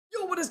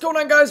What is going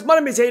on, guys? My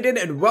name is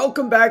Aiden and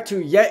welcome back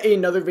to yet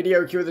another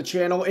video here on the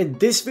channel. In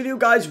this video,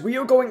 guys, we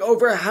are going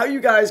over how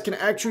you guys can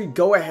actually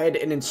go ahead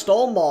and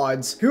install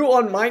mods here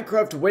on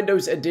Minecraft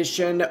Windows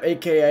Edition,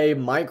 aka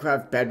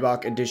Minecraft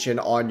Bedrock Edition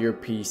on your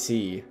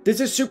PC. This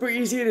is super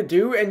easy to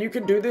do, and you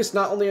can do this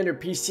not only on your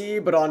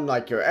PC but on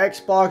like your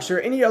Xbox or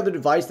any other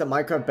device that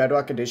Minecraft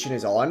Bedrock Edition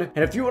is on.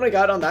 And if you want a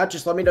guide on that,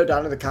 just let me know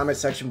down in the comment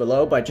section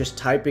below by just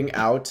typing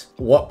out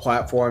what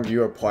platform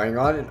you are playing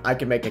on, and I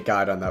can make a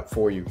guide on that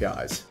for you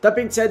guys. That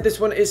being said, this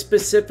one is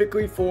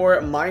specifically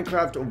for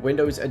Minecraft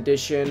Windows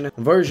Edition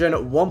version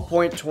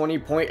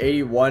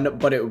 1.20.81,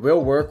 but it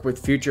will work with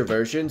future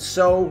versions.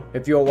 So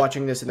if you're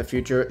watching this in the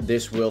future,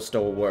 this will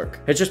still work.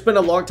 It's just been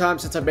a long time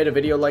since I made a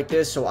video like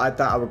this, so I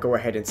thought I would go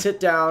ahead and sit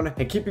down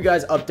and keep you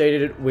guys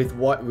updated with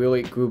what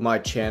really grew my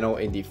channel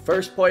in the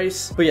first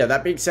place. But yeah,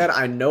 that being said,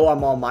 I know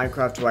I'm on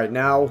Minecraft right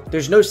now.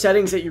 There's no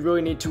settings that you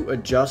really need to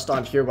adjust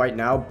on here right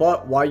now,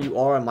 but while you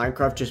are on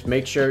Minecraft, just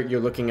make sure you're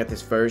looking at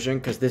this version,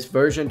 because this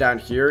version down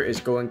here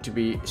is going to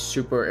be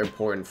super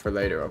important for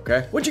later.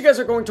 Okay, what you guys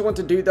are going to want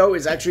to do though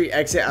is actually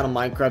exit out of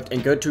Minecraft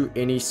and go to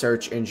any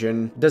search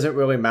engine. Doesn't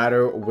really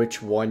matter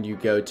which one you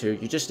go to,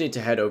 you just need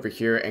to head over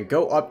here and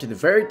go up to the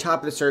very top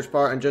of the search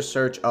bar and just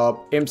search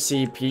up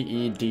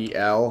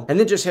MCPEDL, and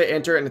then just hit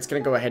enter, and it's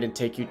going to go ahead and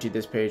take you to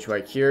this page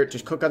right here.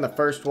 Just click on the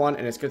first one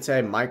and it's going to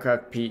say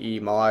Minecraft PE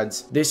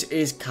mods. This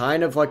is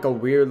kind of like a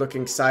weird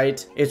looking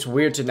site. It's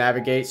weird to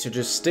navigate, so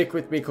just stick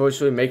with me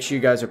closely. Make sure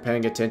you guys are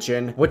paying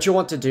attention. What you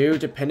want to do,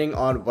 depending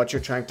on what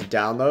you're trying to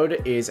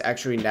download, is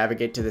actually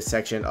navigate to the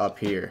section up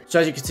here. So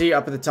as you can see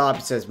up at the top,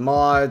 it says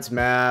mods,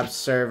 maps,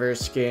 servers,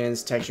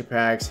 skins, texture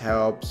packs,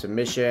 help,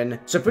 submission.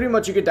 So pretty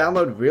much you can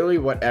download really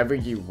whatever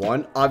you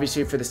want.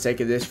 Obviously, for the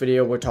sake of this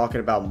video, we're talking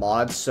about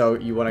mods, so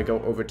you want to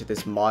go over to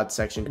this mod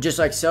section just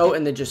like so,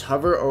 and then just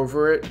hover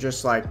over it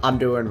just like I'm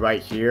doing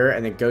right here,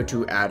 and then go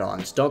to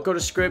add-ons. Don't go to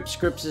scripts.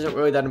 Scripts isn't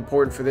really that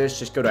important for this.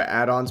 Just go to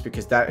add-ons,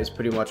 because that is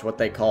pretty much what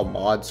they call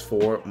mods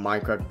for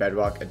Minecraft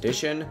Bedrock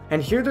Edition.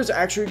 And here there's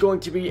actually going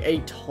to be a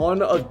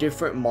ton of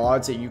different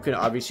mods that you can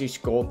obviously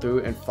scroll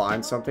through and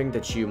find something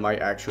that you might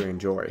actually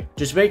enjoy.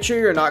 Just make sure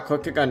you're not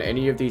clicking on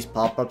any of these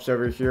pop-ups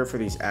over here for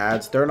these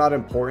ads. They're not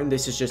important.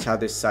 This is just how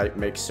this site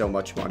makes so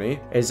much money,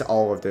 is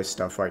all of this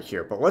stuff right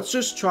here. But let's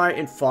just try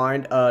and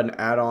find an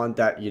add-on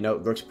that, you know,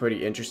 looks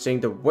pretty interesting.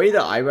 The way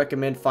that I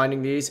recommend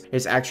finding these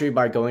is actually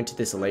by going to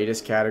this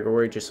latest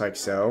category just like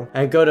so,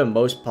 and go to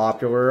most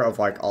popular of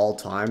like all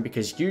time,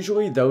 because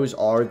usually those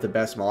are the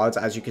best mods.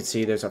 As you can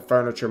see, there's a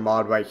furniture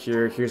mod right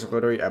here. Here's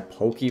literally a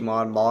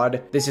Pokemon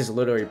mod. This is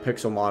literally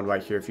pixel mod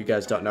right here, if you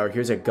guys don't know.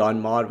 Here's a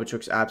gun mod, which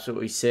looks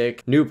absolutely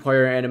sick. New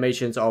player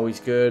animation is always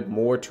good.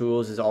 More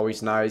tools is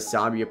always nice.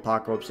 Zombie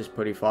apocalypse is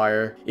pretty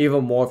fire.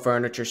 Even more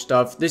furniture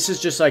stuff. This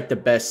is just like the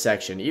best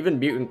section. Even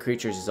mutant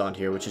creatures is on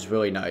here, which is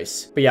really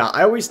nice. But yeah,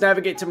 I always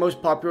navigate to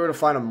most popular to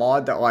find a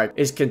mod that like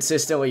is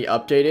consistently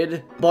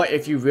updated. But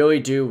if you really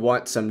do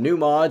want some new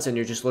mods and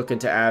you're just looking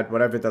to add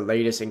whatever the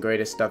latest and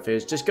greatest stuff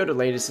is, just go to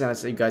latest. And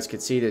as you guys can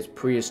see, there's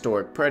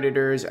prehistoric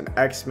predators, an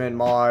X-Men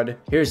mod.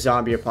 Here's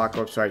zombie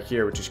apocalypse right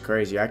here, which is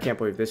crazy. I can't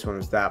believe this one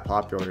was that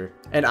popular.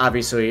 And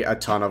obviously a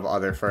ton of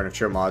other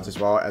furniture mods as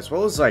well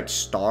as like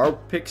Star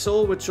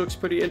Pixel, which looks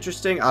pretty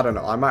interesting. I don't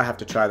know, I might have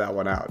to try that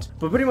one out.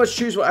 But pretty much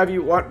choose whatever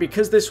you want,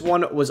 because this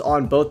one was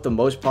on both the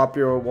most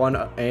popular one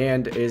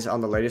and is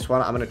on the latest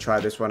one. I'm going to try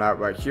this one out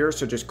right here.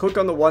 So just click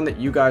on the one that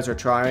you guys are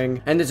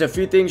trying, and there's a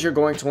few things you're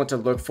going to want to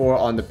look for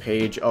on the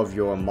page of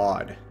your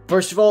mod.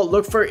 First of all,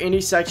 look for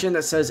any section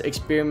that says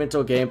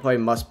experimental gameplay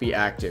must be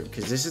active,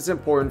 because this is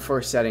important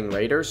for setting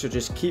later, so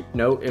just keep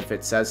note if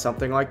it says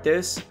something like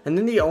this. And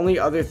then the only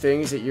other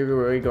things that you're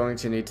really going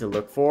to need to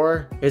look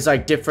for is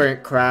like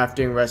different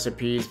crafting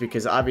recipes,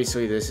 because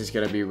obviously this is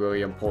going to be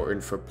really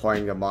important for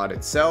playing the mod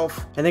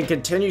itself. And then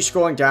continue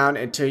scrolling down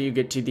until you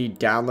get to the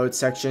download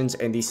sections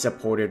and the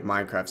supported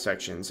Minecraft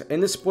sections.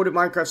 In the supported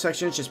Minecraft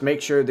sections, just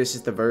make sure this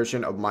is the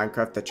version of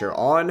Minecraft that you're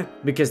on,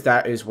 because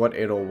that is what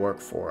it'll work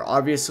for.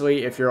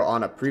 Obviously, if you're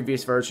on a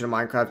previous version of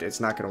Minecraft, it's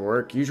not going to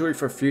work. Usually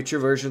for future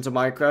versions of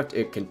Minecraft,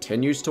 it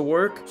continues to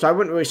work. So I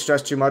wouldn't really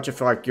stress too much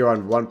if like you're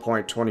on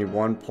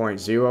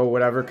 1.21.0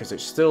 whatever, because it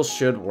still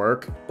should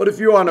work. But if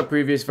you're on a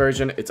previous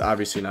version, it's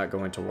obviously not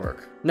going to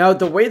work. Now,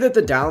 the way that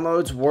the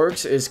downloads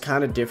works is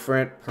kind of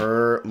different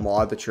per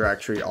mod that you're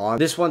actually on.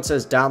 This one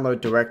says download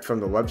direct from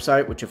the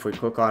website, which if we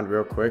click on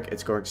real quick,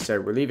 it's going to say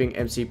we're leaving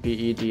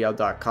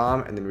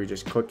mcpedl.com, and then we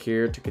just click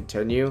here to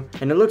continue.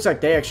 And it looks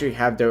like they actually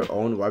have their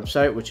own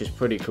website, which is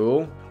pretty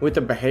cool, with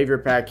a behavior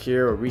pack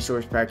here, a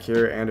resource pack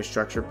here, and a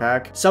structure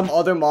pack. Some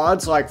other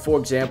mods, like for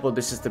example,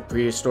 this is the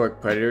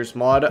prehistoric predators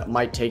mod,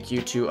 might take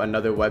you to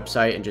another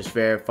website and just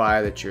verify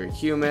that you're a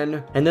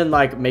human, and then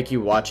like make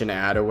you watch an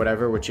ad or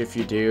whatever, which if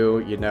you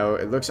do, you know,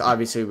 it looks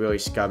obviously really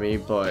scummy,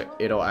 but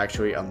it'll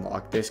actually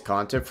unlock this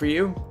content for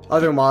you.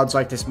 Other mods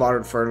like this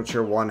modern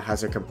furniture one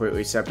has a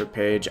completely separate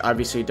page.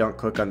 Obviously don't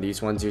click on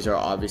these ones, these are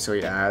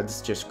obviously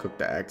ads. Just click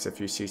the X if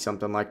you see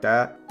something like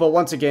that. But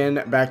once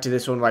again, back to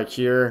this one right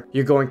here,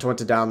 you're going to want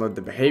to download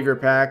the behavior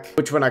pack,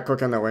 which when I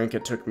click on the link,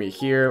 it took me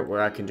here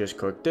where I can just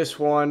click this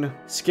one,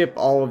 skip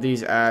all of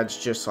these ads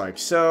just like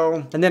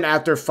so. And then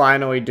after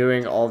finally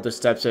doing all of the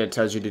steps that it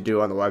tells you to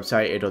do on the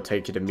website, it'll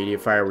take you to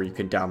Mediafire where you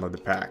can download the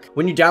pack.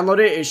 When you download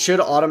it, it should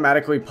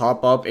automatically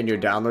pop up in your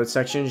download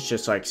sections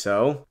just like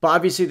so. But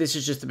obviously this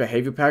is just the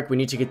behavior pack. We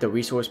need to get the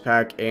resource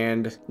pack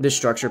and the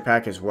structure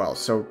pack as well.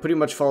 So pretty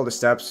much follow the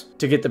steps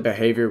to get the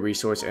behavior,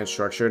 resource, and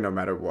structure no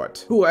matter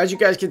what. Cool, as you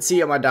guys can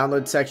see in my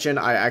download section,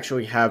 I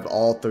actually have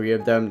all three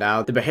of them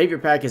now. The behavior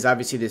pack is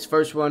obviously this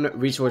first one,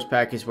 resource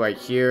pack is right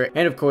here,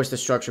 and of course the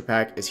structure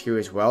pack is here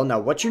as well. Now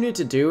what you need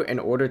to do in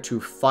order to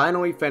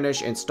finally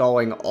finish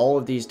installing all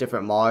of these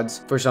different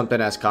mods for something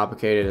as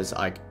complicated as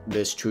like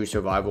this true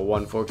survival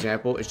one, for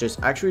example, is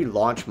just actually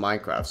launch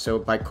Minecraft. So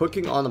by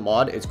clicking on the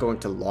mod, it's going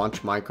to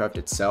launch Minecraft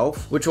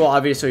itself, which will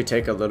obviously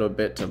take a little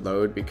bit to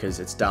load because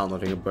it's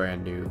downloading a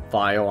brand new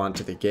file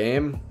onto the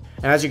game.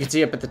 And as you can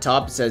see up at the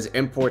top, it says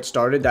import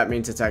started. That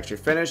means it's actually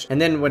finished.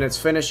 And then when it's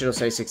finished, it'll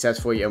say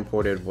successfully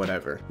imported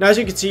whatever. Now, as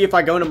you can see, if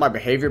I go into my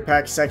behavior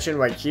pack section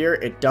right here,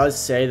 it does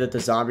say that the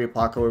zombie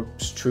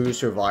apocalypse true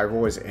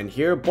survival is in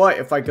here. But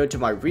if I go to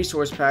my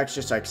resource packs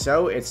just like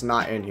so, it's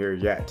not in here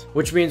yet,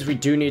 which means we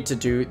do need to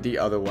do the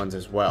other ones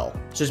as well.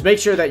 Just make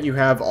sure that you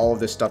have all of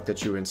the stuff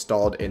that you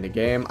installed in the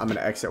game. I'm going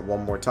to exit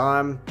one more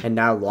time and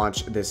now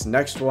launch this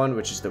next one,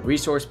 which is the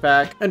resource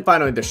pack, and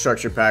finally the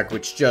structure pack,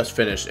 which just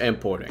finished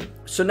importing.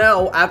 So now,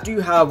 after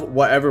you have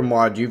whatever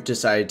mod you've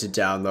decided to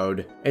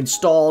download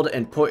installed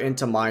and put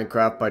into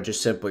Minecraft by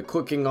just simply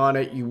clicking on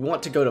it, you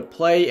want to go to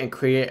play and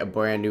create a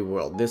brand new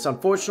world. This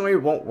unfortunately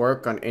won't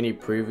work on any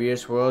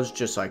previous worlds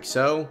just like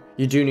so.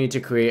 You do need to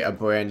create a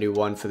brand new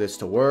one for this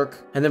to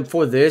work. And then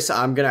for this,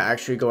 I'm going to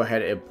actually go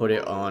ahead and put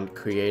it on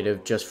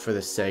creative just for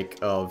the sake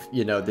of,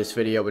 you know, this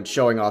video and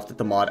showing off that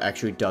the mod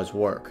actually does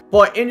work.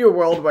 But in your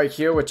world right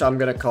here, which I'm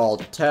going to call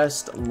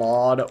test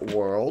mod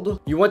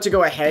world, you want to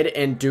go ahead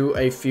and do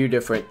a few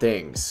different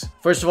things.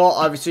 First of all,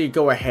 obviously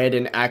go ahead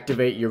and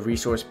activate your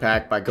resource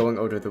pack by going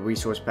over to the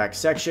resource pack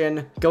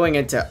section, going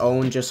into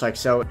own just like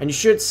so, and you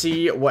should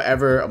see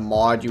whatever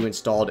mod you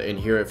installed in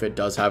here if it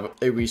does have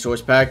a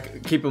resource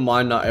pack. Keep in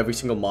mind, not every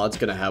single mod's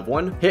gonna have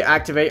one. Hit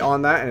activate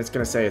on that and it's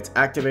gonna say it's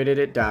activated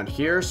it down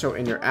here. So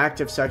in your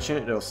active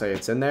section, it'll say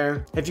it's in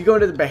there. If you go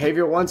into the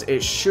behavior ones,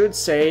 it should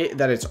say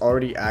that it's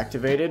already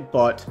activated,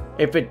 but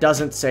if it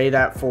doesn't say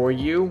that for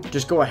you,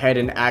 just go ahead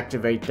and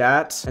activate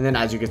that. And then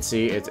as you can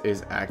see, it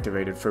is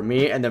activated for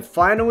me. And then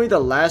finally, the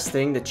last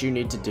thing that you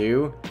need to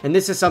do, and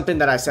this is something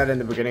that I said in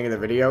the beginning of the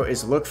video,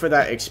 is look for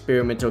that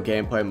experimental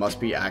gameplay must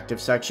be active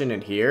section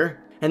in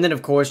here. And then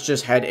of course,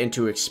 just head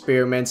into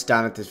experiments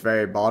down at this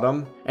very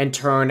bottom and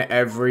turn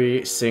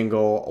every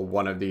single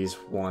one of these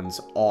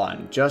ones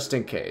on, just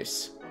in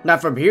case. Now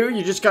from here,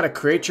 you just gotta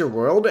create your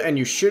world and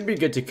you should be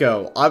good to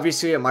go.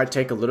 Obviously, it might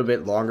take a little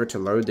bit longer to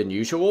load than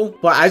usual,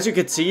 but as you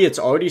can see, it's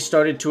already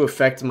started to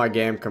affect my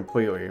game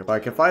completely.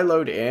 Like if I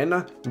load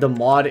in, the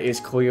mod is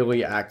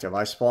clearly active.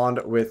 I spawned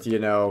with, you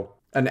know,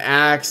 an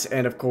axe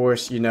and of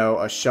course, you know,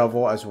 a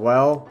shovel as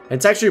well.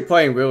 It's actually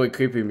playing really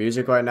creepy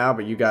music right now,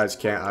 but you guys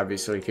can't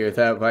obviously hear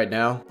that right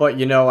now. But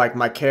you know, like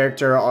my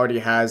character already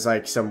has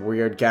like some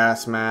weird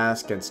gas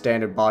mask and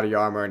standard body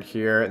armor in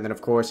here. And then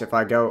of course, if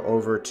I go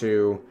over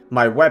to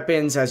my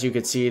weapons, as you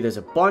can see, there's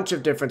a bunch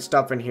of different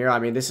stuff in here. I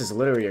mean, this is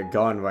literally a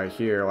gun right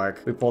here.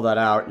 Like we pull that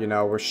out, you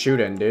know, we're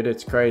shooting, dude.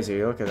 It's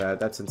crazy. Look at that.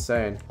 That's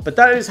insane. But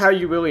that is how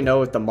you really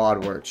know if the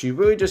mod works. You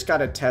really just got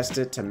to test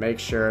it to make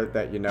sure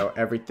that, you know,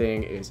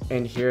 everything is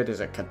in here.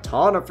 There's a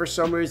katana for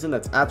some reason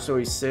that's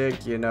absolutely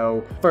sick, you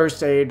know,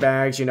 first aid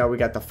bags, you know, we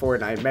got the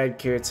Fortnite med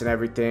kits and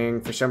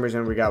everything. For some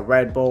reason we got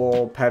Red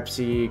Bull,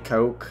 Pepsi,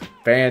 Coke,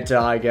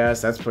 Fanta, I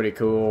guess. That's pretty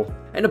cool.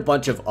 And a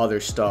bunch of other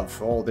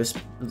stuff. Oh, this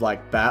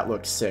like bat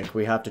looks sick.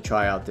 We have to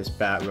try out this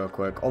bat real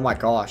quick. Oh my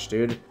gosh,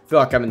 dude. I feel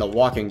like I'm in The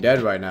Walking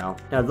Dead right now.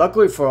 Now,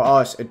 luckily for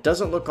us, it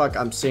doesn't look like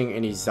I'm seeing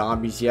any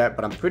zombies yet,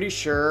 but I'm pretty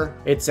sure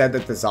it said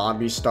that the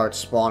zombies start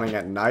spawning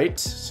at night.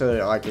 So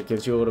that, like, it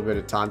gives you a little bit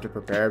of time to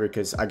prepare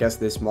because I guess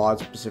this mod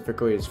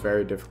specifically is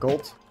very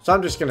difficult. So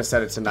I'm just going to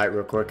set it to night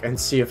real quick and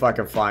see if I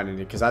can find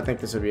any because I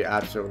think this would be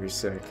absolutely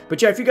sick. But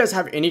yeah, if you guys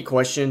have any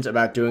questions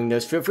about doing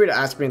this, feel free to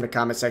ask me in the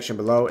comment section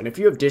below. And if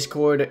you have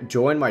Discord,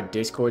 join my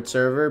Discord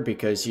server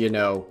because, you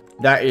know,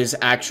 that is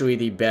actually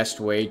the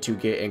best way to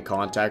get in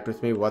contact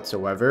with me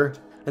whatsoever.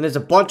 And there's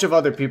a bunch of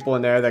other people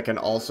in there that can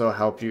also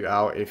help you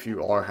out if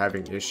you are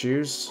having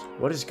issues.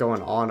 What is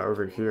going on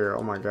over here?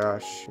 Oh my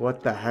gosh.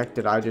 What the heck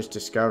did I just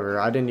discover?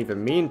 I didn't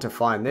even mean to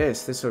find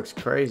this. This looks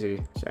crazy.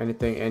 Is there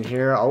anything in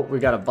here? Oh, we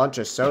got a bunch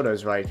of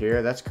sodas right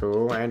here. That's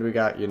cool. And we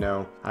got, you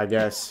know, I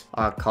guess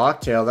a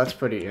cocktail. That's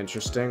pretty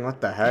interesting.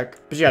 What the heck?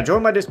 But yeah,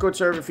 join my Discord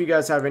server if you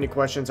guys have any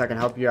questions. I can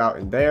help you out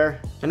in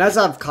there. And as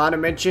I've kind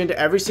of mentioned,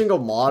 every single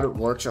mod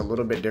works a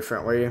little bit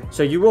differently.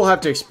 So you will have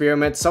to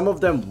experiment. Some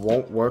of them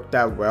won't work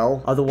that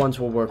well. Other ones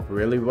will work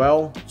really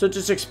well. So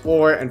just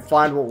explore and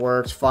find what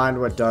works, find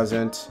what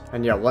doesn't.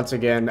 And yeah, once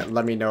again,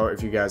 let me know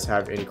if you guys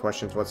have any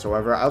questions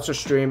whatsoever. I also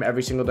stream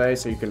every single day,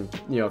 so you can,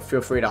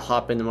 feel free to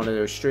hop into one of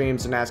those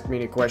streams and ask me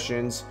any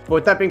questions. But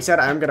with that being said,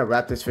 I'm gonna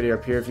wrap this video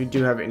up here. If you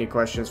do have any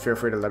questions, feel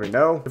free to let me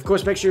know. Of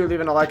course, make sure you're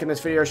leaving a like in this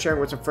video, sharing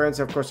with some friends,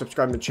 and of course,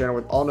 subscribing to the channel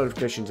with all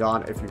notifications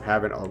on if you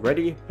haven't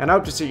already. And I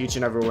hope to see each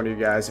and every one of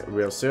you guys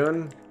real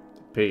soon.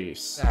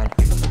 Peace.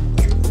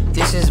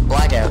 This is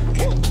Blackout.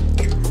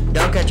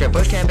 Don't catch our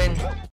bush camping.